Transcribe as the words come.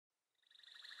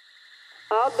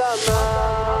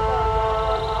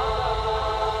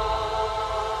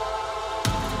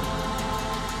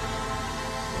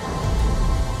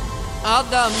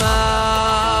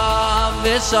אדמה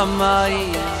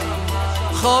ושמים,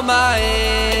 חום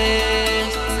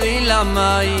האש, צליל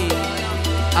המים,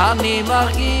 אני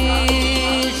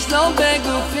מרגיש לא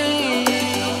בגופי,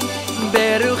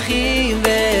 ברוחי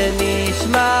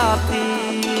ונשמתי.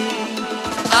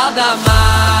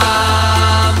 אדמה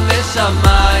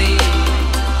ושמים,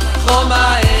 חום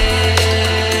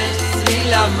האש,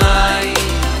 צליל המים,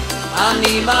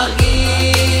 אני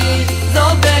מרגיש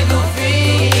לא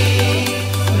בגופי,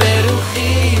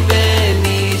 ברוחי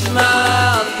ונשמתי.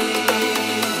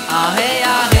 אהי אהי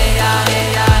אהי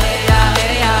אהי אהי אהי אהי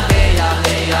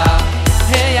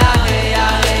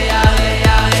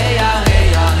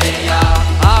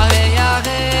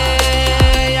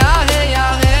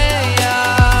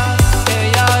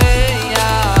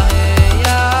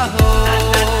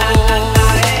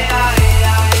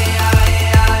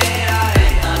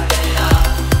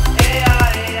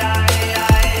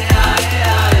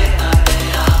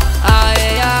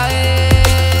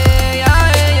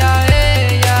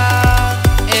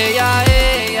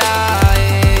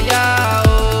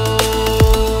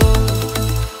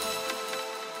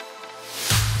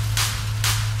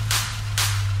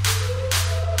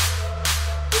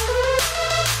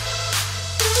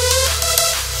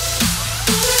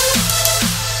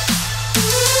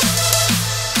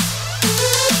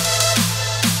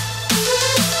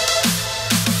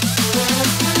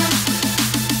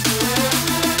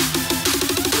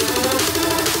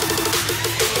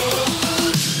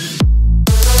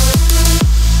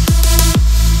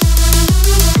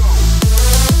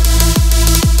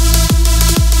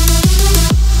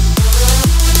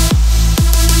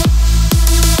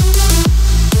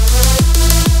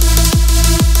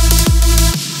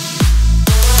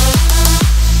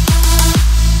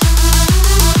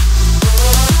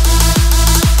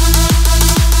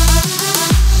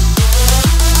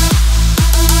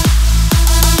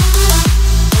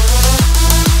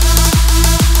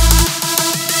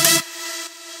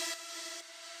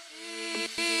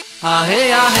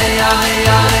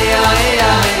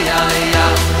אהי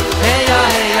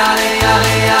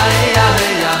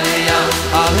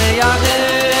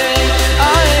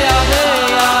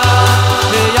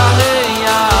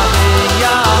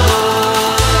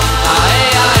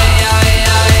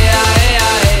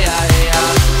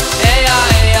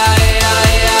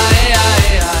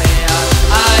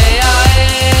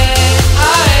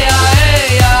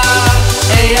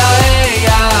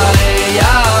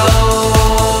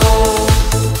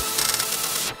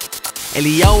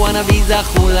אליהו הנביא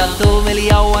זכו לטוב,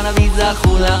 אליהו הנביא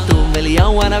זכו לטוב,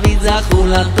 אליהו הנביא זכו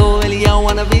לטוב, אליהו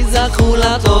הנביא זכו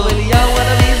לטוב, אליהו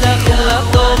הנביא זכו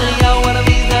לטוב, אליהו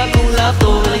הנביא זכו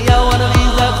לטוב, אליהו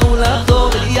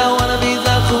הנביא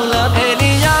זכו לטוב,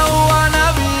 אליהו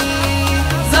הנביא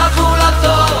זכו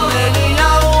לטוב,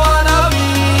 אליהו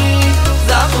הנביא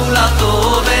זכו לטוב,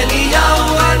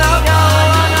 אליהו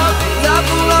הנביא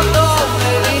זכו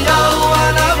לטוב, אליהו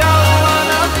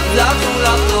הנביא זכו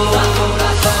לטוב,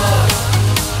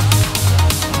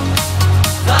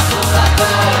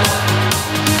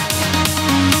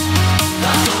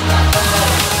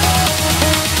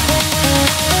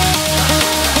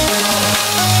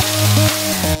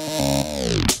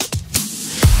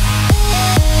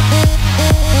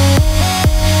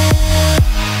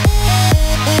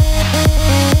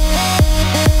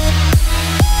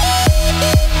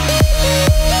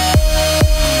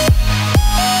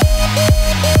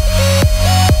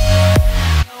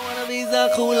 הנביא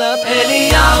זכו לטוב.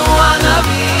 אליהו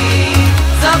הנביא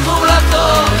זכו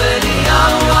לטוב,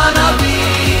 אליהו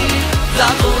הנביא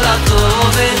זכו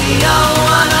לטוב, אליהו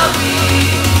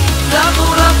הנביא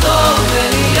זכו לטוב,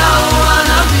 אליהו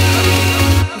הנביא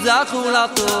זכו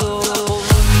לטוב.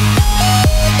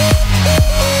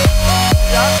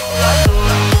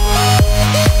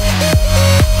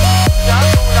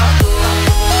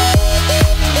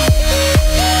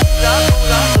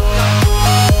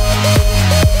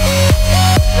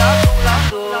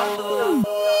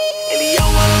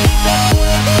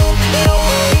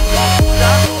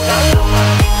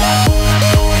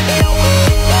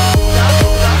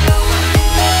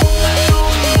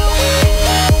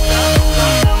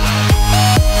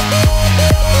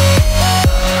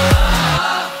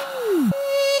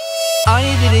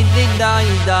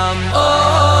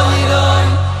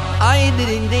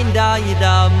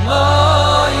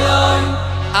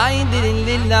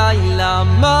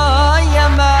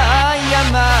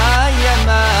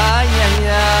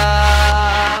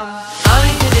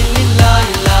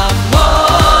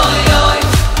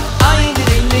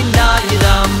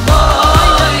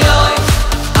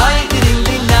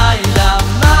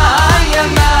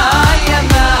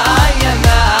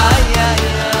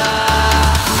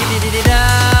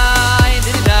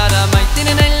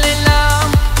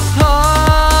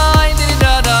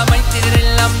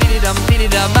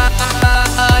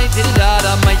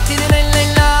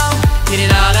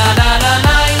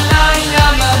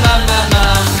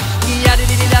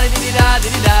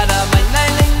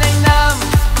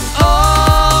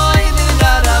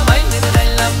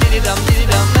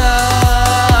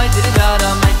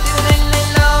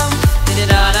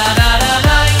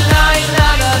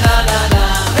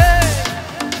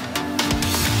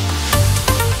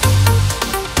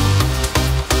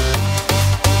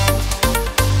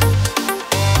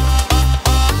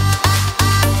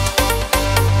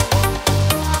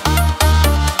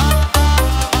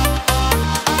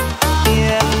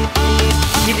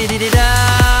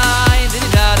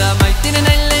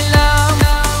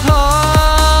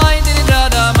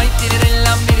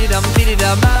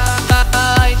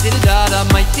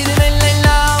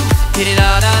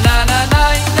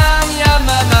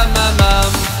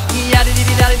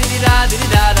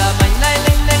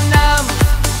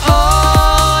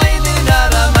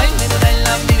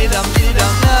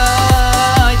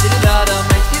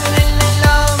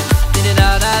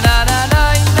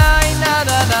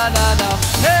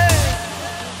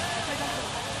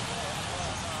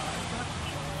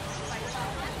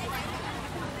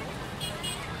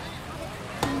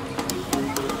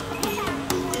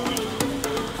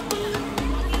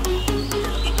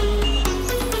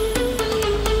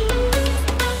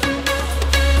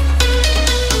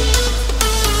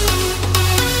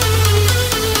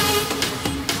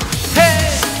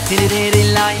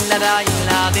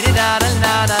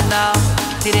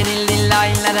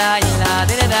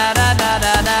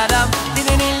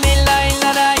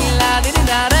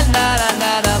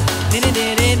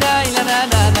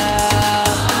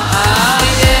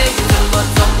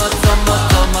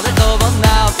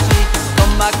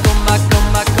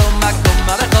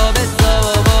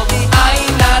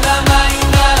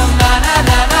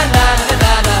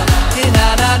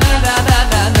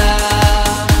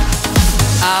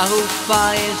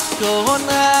 אשכון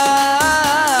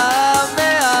רב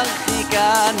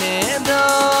והרחיקה נדור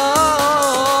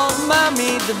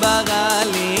במדבר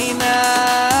עלינה